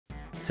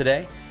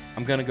Today,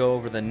 I'm going to go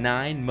over the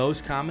 9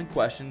 most common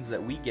questions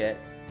that we get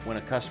when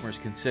a customer is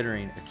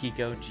considering a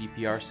Keco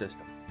GPR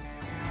system.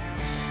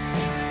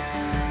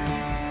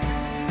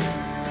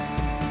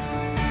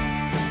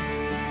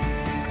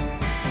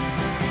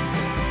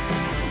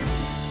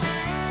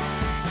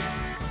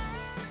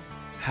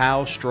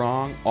 How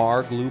strong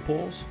are glue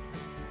pulls?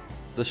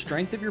 The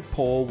strength of your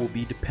pull will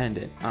be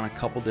dependent on a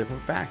couple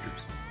different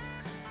factors.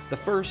 The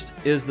first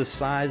is the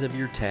size of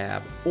your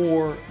tab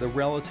or the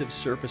relative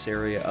surface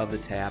area of the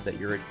tab that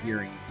you're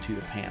adhering to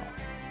the panel.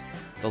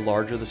 The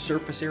larger the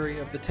surface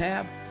area of the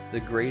tab, the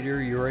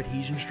greater your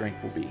adhesion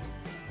strength will be.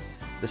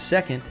 The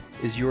second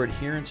is your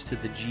adherence to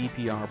the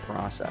GPR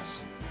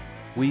process.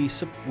 We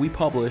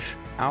publish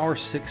our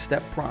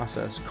 6-step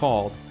process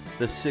called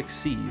the 6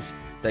 C's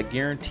that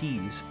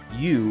guarantees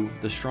you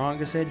the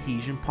strongest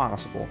adhesion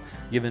possible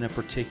given a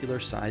particular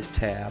size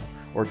tab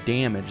or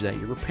damage that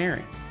you're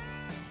repairing.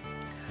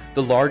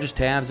 The largest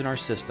tabs in our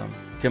system,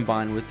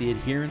 combined with the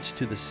adherence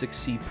to the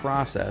 6C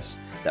process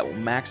that will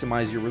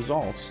maximize your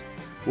results,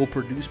 will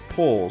produce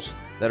pulls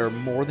that are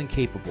more than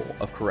capable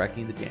of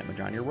correcting the damage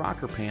on your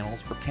rocker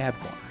panels or cab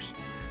corners.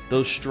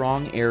 Those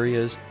strong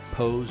areas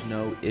pose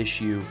no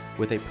issue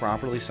with a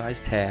properly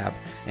sized tab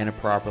and a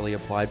properly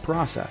applied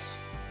process.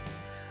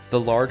 The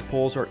large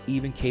pulls are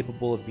even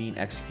capable of being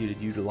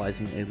executed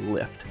utilizing a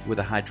lift with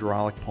a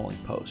hydraulic pulling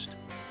post.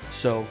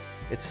 So,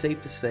 it's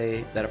safe to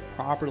say that a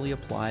properly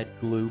applied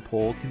glue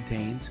pull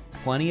contains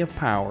plenty of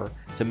power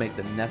to make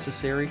the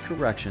necessary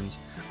corrections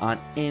on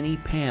any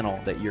panel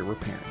that you're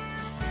repairing.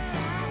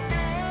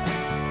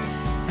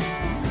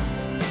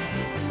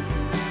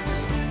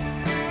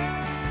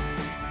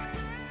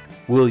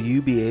 Will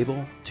you be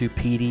able to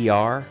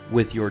PDR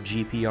with your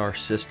GPR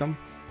system?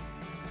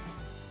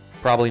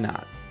 Probably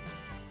not.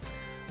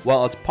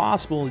 While it's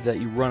possible that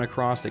you run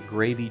across a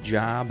gravy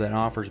job that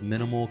offers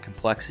minimal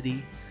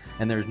complexity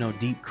and there's no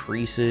deep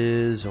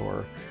creases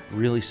or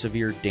really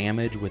severe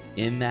damage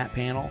within that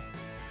panel,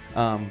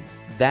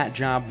 that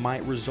job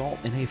might result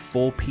in a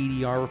full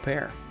PDR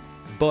repair.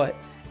 But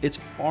it's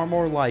far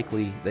more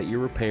likely that your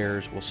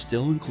repairs will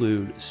still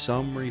include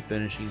some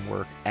refinishing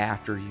work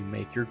after you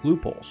make your glue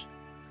pulls.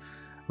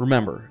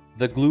 Remember,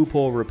 the glue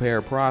pull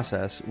repair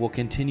process will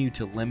continue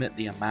to limit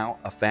the amount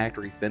of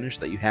factory finish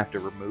that you have to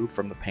remove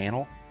from the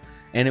panel,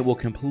 and it will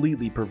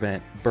completely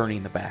prevent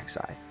burning the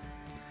backside.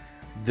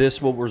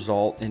 This will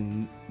result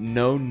in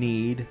no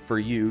need for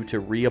you to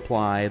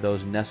reapply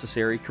those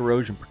necessary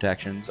corrosion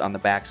protections on the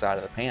backside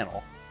of the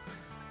panel,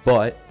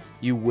 but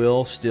you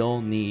will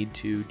still need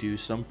to do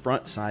some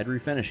front side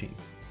refinishing.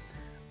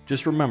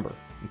 Just remember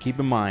and keep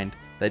in mind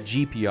that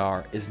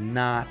GPR is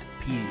not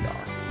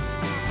PDR.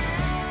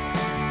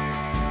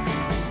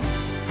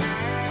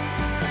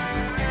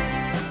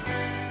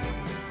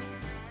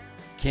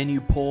 Can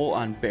you pull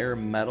on bare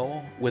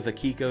metal with a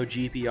Keco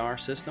GPR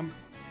system?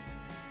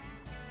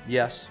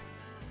 Yes.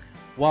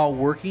 While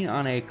working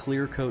on a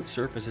clear coat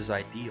surface is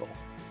ideal,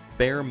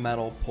 bare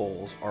metal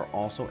pulls are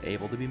also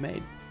able to be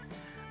made.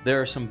 There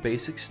are some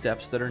basic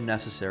steps that are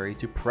necessary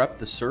to prep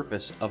the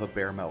surface of a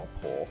bare metal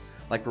pull,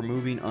 like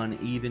removing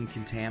uneven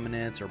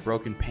contaminants or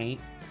broken paint,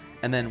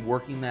 and then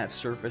working that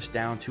surface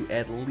down to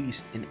at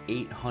least an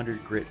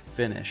 800 grit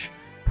finish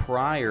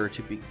prior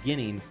to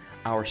beginning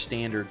our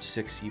standard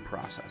 6C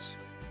process.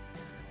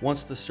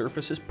 Once the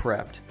surface is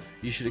prepped,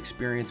 you should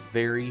experience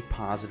very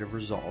positive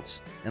results.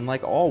 And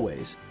like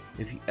always,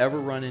 if you ever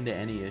run into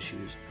any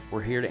issues,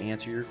 we're here to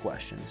answer your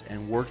questions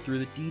and work through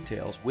the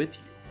details with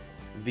you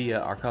via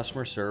our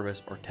customer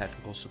service or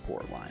technical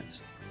support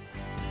lines.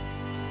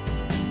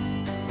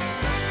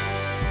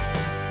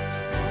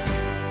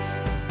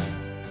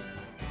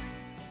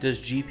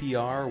 Does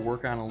GPR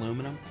work on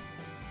aluminum?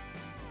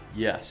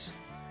 Yes.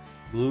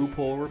 Glue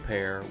pull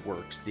repair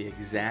works the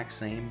exact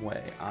same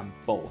way on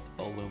both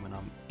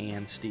aluminum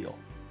and steel.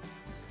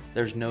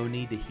 There's no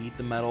need to heat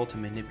the metal to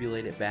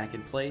manipulate it back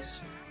in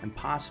place and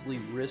possibly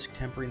risk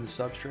tempering the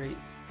substrate.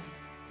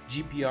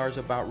 GPR is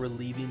about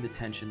relieving the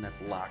tension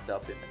that's locked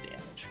up in the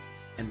damage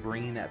and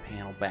bringing that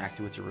panel back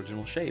to its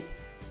original shape.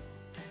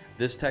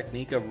 This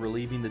technique of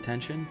relieving the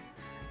tension,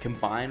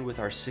 combined with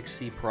our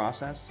 6C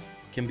process,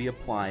 can be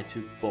applied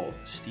to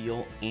both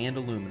steel and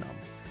aluminum.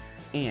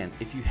 And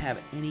if you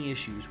have any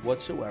issues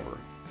whatsoever,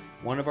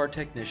 one of our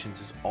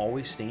technicians is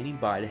always standing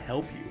by to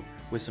help you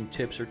with some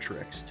tips or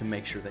tricks to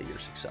make sure that you're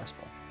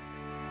successful.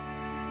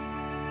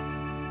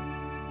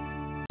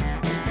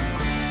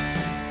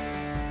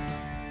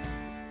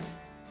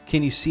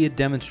 Can you see a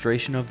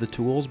demonstration of the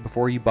tools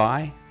before you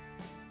buy?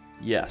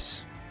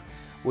 Yes.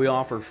 We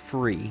offer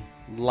free,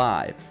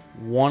 live,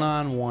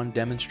 one-on-one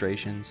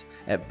demonstrations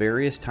at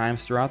various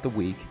times throughout the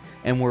week,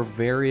 and we're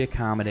very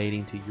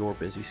accommodating to your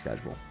busy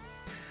schedule.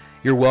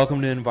 You're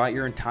welcome to invite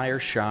your entire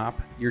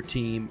shop, your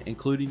team,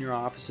 including your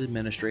office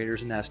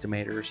administrators and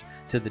estimators,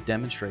 to the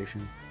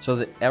demonstration so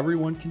that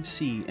everyone can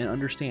see and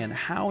understand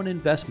how an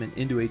investment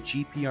into a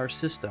GPR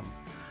system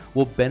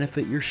will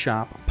benefit your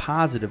shop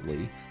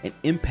positively and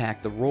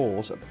impact the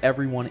roles of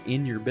everyone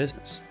in your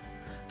business.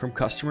 From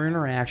customer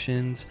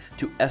interactions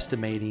to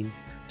estimating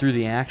through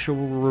the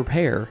actual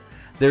repair,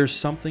 there's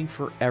something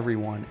for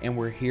everyone, and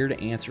we're here to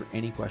answer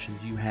any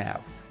questions you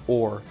have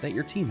or that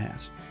your team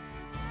has.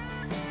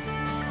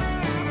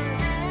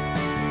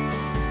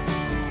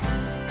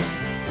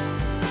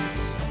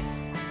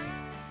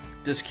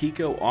 Does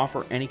Keco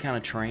offer any kind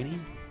of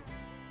training?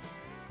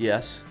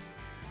 Yes,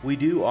 we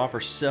do offer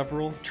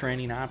several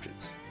training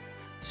options.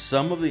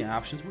 Some of the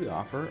options we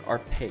offer are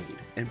paid,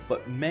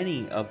 but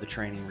many of the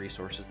training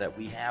resources that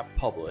we have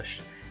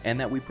published and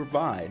that we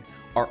provide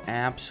are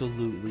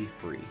absolutely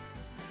free.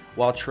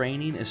 While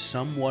training is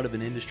somewhat of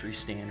an industry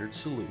standard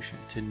solution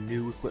to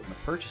new equipment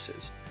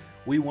purchases,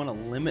 we want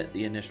to limit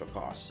the initial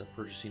costs of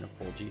purchasing a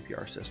full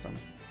GPR system.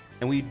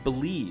 And we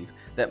believe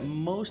that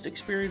most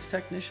experienced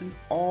technicians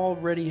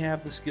already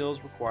have the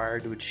skills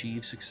required to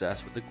achieve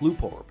success with the glue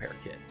pull repair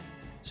kit.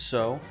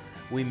 So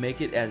we make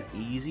it as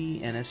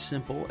easy and as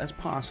simple as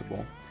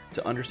possible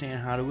to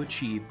understand how to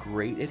achieve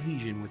great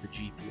adhesion with the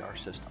GPR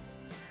system,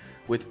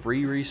 with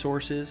free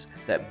resources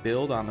that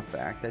build on the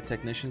fact that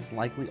technicians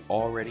likely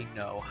already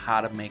know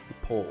how to make the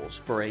pulls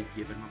for a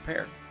given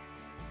repair.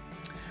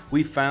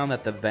 We found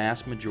that the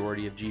vast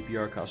majority of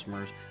GPR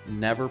customers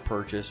never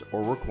purchase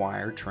or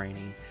require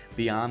training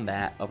beyond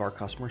that of our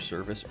customer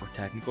service or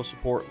technical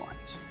support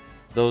lines.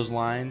 Those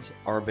lines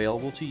are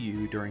available to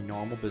you during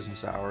normal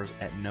business hours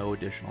at no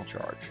additional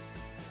charge.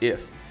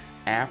 If,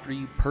 after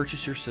you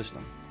purchase your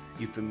system,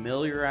 you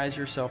familiarize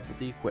yourself with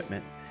the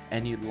equipment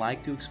and you'd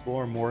like to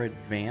explore more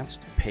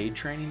advanced paid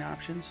training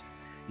options,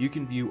 you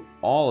can view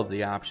all of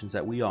the options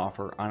that we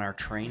offer on our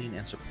training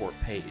and support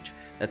page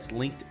that's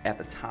linked at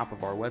the top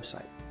of our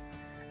website.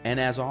 And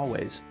as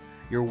always,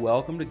 you're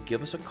welcome to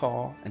give us a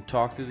call and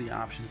talk through the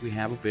options we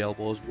have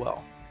available as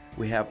well.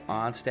 We have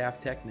on-staff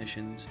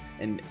technicians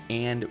and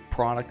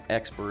product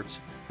experts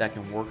that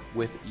can work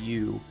with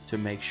you to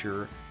make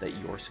sure that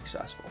you're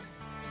successful.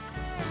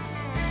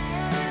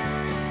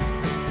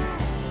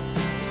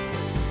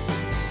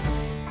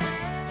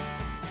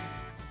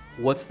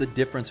 What's the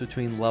difference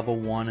between level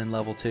 1 and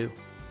level 2?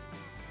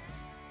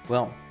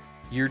 Well,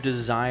 your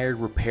desired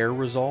repair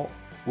result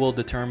will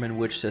determine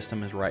which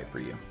system is right for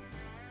you.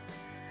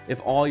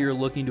 If all you're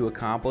looking to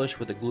accomplish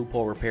with a glue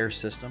pull repair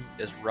system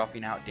is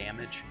roughing out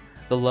damage,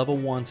 the level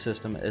 1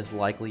 system is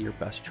likely your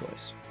best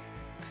choice.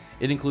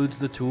 It includes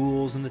the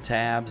tools and the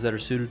tabs that are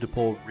suited to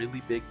pull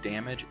really big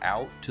damage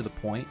out to the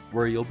point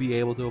where you'll be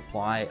able to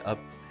apply a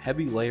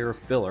heavy layer of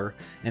filler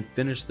and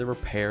finish the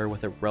repair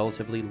with a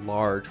relatively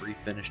large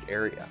refinished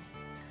area.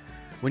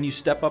 When you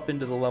step up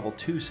into the level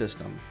 2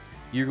 system,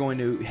 you're going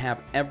to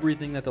have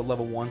everything that the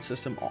level 1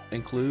 system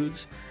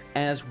includes,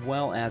 as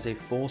well as a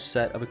full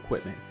set of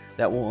equipment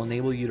that will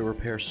enable you to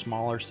repair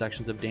smaller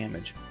sections of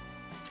damage,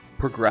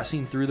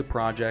 progressing through the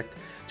project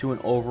to an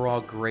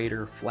overall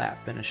greater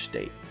flat finish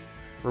state.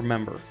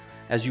 Remember,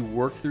 as you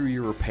work through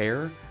your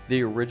repair,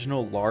 the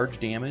original large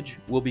damage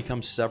will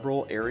become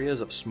several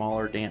areas of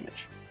smaller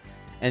damage,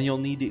 and you'll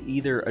need to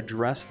either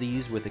address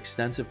these with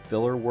extensive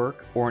filler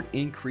work or an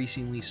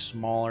increasingly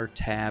smaller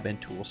tab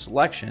and tool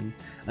selection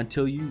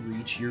until you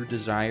reach your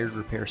desired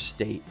repair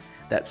state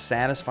that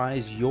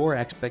satisfies your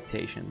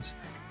expectations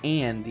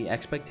and the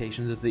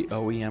expectations of the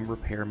OEM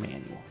repair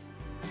manual.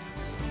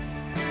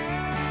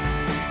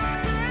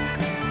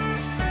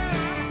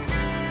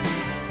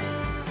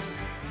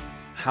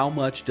 How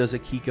much does a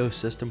Keco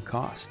system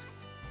cost?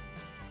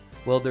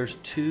 Well, there's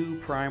two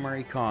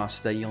primary costs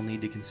that you'll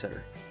need to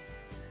consider: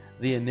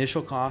 the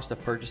initial cost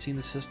of purchasing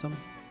the system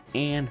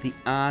and the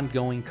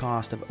ongoing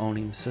cost of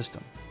owning the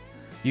system.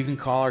 You can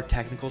call our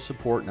technical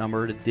support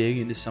number to dig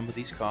into some of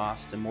these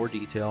costs in more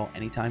detail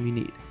anytime you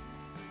need.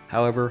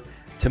 However,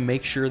 to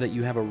make sure that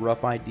you have a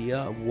rough idea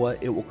of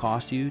what it will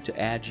cost you to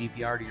add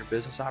GPR to your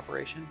business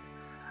operation,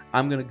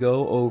 I'm going to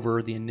go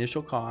over the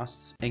initial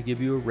costs and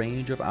give you a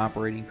range of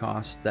operating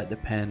costs that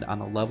depend on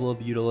the level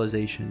of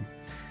utilization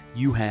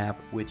you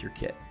have with your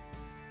kit.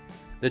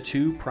 The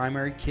two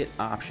primary kit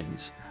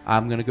options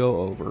I'm going to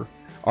go over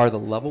are the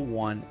level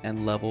 1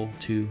 and level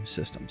 2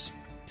 systems.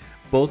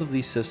 Both of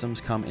these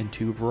systems come in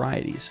two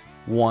varieties: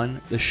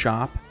 one the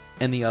shop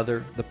and the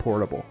other the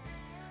portable.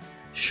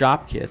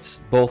 Shop kits,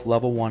 both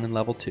level 1 and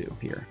level 2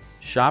 here.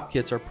 Shop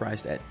kits are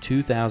priced at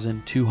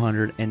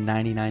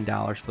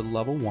 $2,299 for the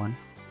level 1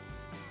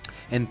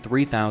 and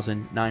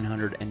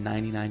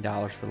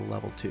 $3,999 for the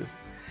level 2.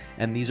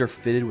 And these are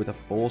fitted with a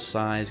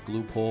full-size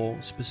glue pull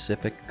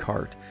specific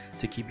cart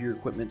to keep your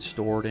equipment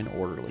stored and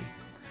orderly.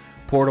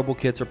 Portable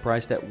kits are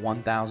priced at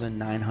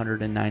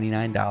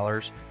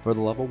 $1,999 for the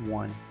level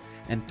 1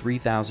 and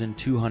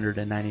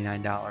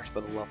 $3,299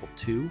 for the level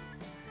 2.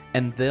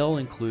 And they'll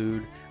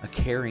include a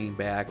carrying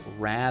bag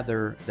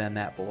rather than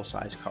that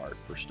full-size cart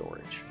for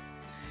storage.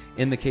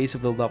 In the case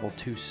of the level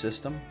 2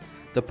 system,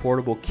 the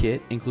portable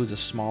kit includes a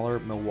smaller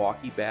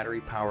Milwaukee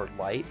battery-powered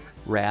light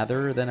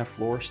rather than a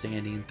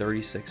floor-standing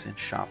 36-inch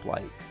shop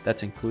light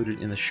that's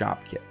included in the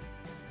shop kit.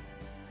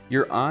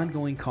 Your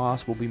ongoing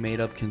costs will be made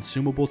of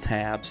consumable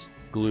tabs,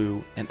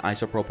 glue, and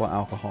isopropyl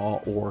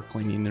alcohol or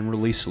cleaning and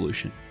release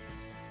solution.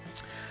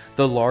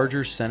 The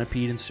larger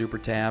Centipede and Super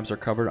tabs are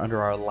covered under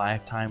our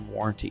lifetime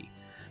warranty,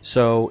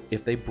 So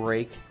if they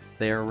break,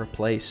 they are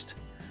replaced.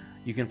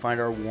 You can find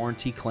our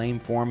warranty claim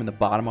form in the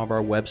bottom of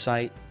our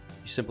website.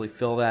 You simply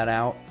fill that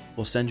out.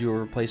 We'll send you a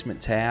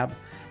replacement tab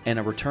and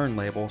a return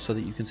label so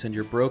that you can send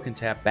your broken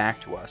tab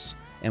back to us,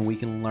 and we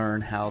can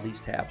learn how these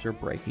tabs are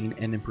breaking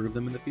and improve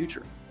them in the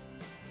future.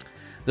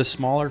 The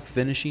smaller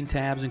finishing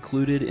tabs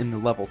included in the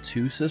level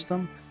 2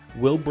 system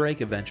will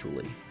break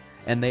eventually,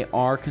 and they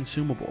are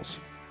consumables.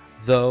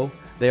 Though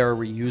they are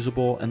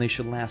reusable and they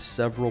should last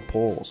several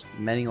pulls,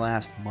 many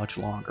last much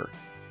longer.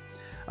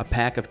 A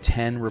pack of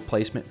 10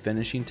 replacement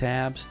finishing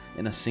tabs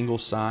in a single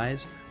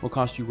size will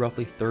cost you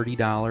roughly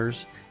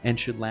 $30 and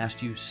should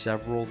last you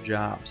several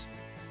jobs.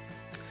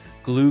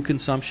 Glue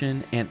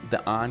consumption and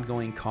the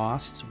ongoing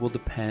costs will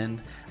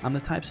depend on the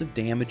types of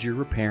damage you're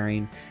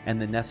repairing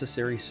and the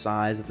necessary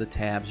size of the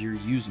tabs you're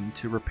using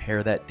to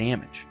repair that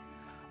damage.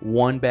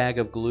 One bag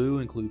of glue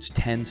includes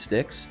 10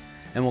 sticks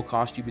and will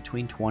cost you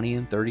between $20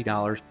 and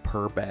 $30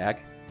 per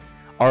bag.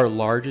 Our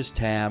largest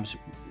tabs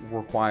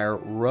require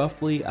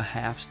roughly a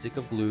half stick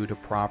of glue to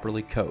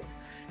properly coat,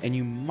 and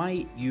you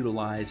might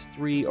utilize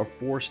 3 or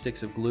 4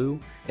 sticks of glue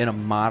in a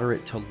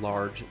moderate to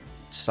large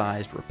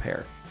sized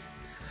repair.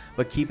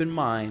 But keep in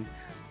mind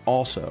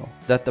also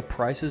that the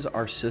prices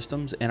our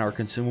systems and our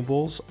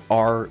consumables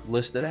are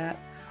listed at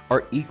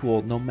are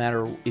equal no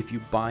matter if you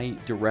buy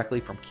directly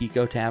from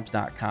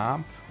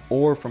KecoTabs.com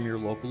or from your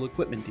local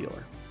equipment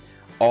dealer.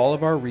 All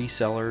of our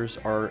resellers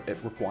are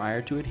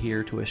required to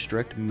adhere to a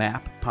strict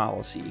MAP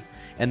policy,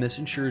 and this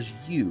ensures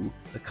you,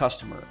 the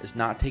customer, is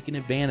not taken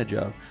advantage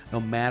of no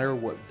matter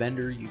what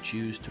vendor you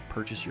choose to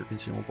purchase your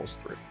consumables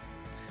through.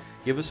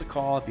 Give us a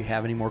call if you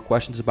have any more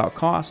questions about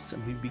costs,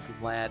 and we'd be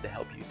glad to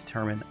help you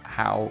determine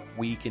how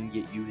we can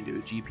get you into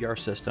a GPR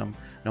system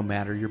no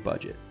matter your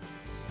budget.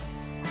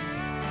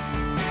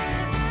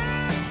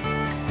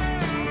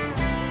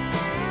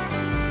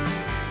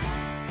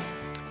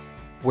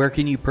 Where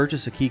can you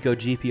purchase a Keco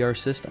GPR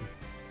system?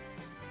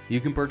 You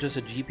can purchase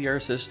a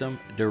GPR system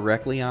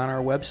directly on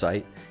our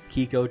website,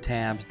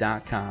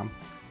 KecoTabs.com,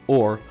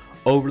 or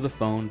over the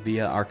phone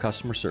via our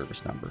customer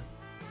service number.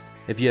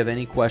 If you have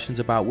any questions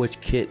about which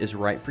kit is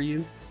right for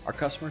you, our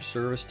customer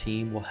service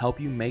team will help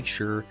you make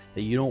sure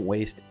that you don't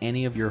waste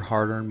any of your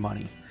hard-earned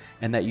money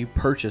and that you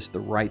purchase the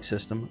right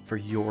system for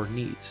your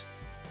needs.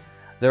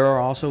 There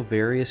are also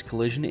various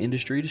collision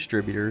industry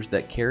distributors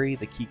that carry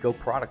the Keco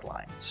product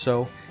line,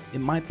 so it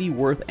might be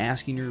worth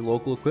asking your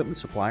local equipment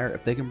supplier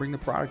if they can bring the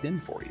product in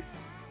for you.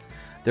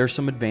 There are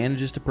some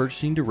advantages to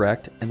purchasing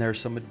direct, and there are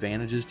some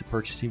advantages to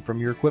purchasing from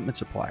your equipment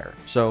supplier.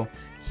 So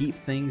keep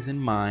things in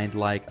mind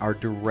like our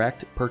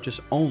direct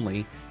purchase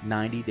only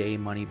 90-day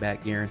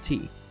money-back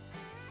guarantee.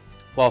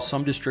 While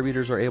some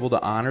distributors are able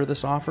to honor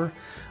this offer,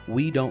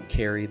 we don't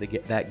carry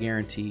that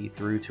guarantee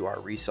through to our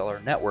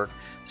reseller network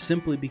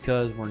simply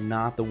because we're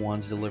not the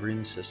ones delivering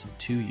the system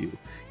to you,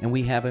 and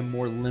we have a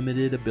more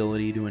limited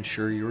ability to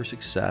ensure your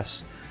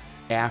success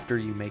after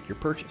you make your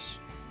purchase.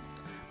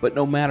 But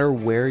no matter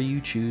where you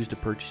choose to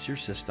purchase your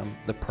system,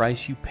 the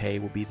price you pay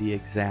will be the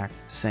exact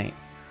same.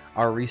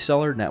 Our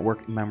reseller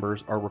network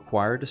members are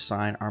required to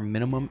sign our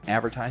minimum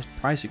advertised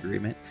price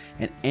agreement,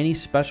 and any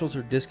specials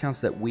or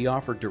discounts that we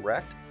offer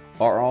direct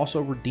are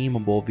also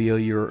redeemable via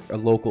your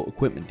local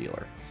equipment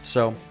dealer.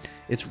 So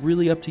it's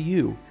really up to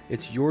you.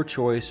 It's your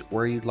choice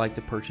where you'd like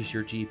to purchase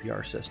your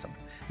GPR system.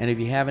 And if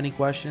you have any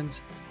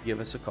questions, give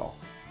us a call.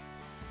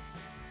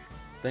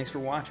 Thanks for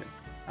watching.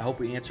 I hope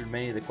we answered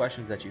many of the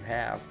questions that you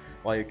have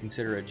while you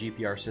consider a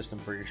GPR system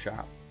for your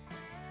shop.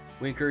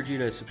 We encourage you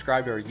to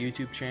subscribe to our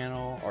YouTube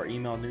channel, our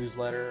email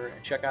newsletter,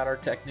 and check out our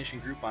technician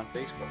group on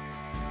Facebook.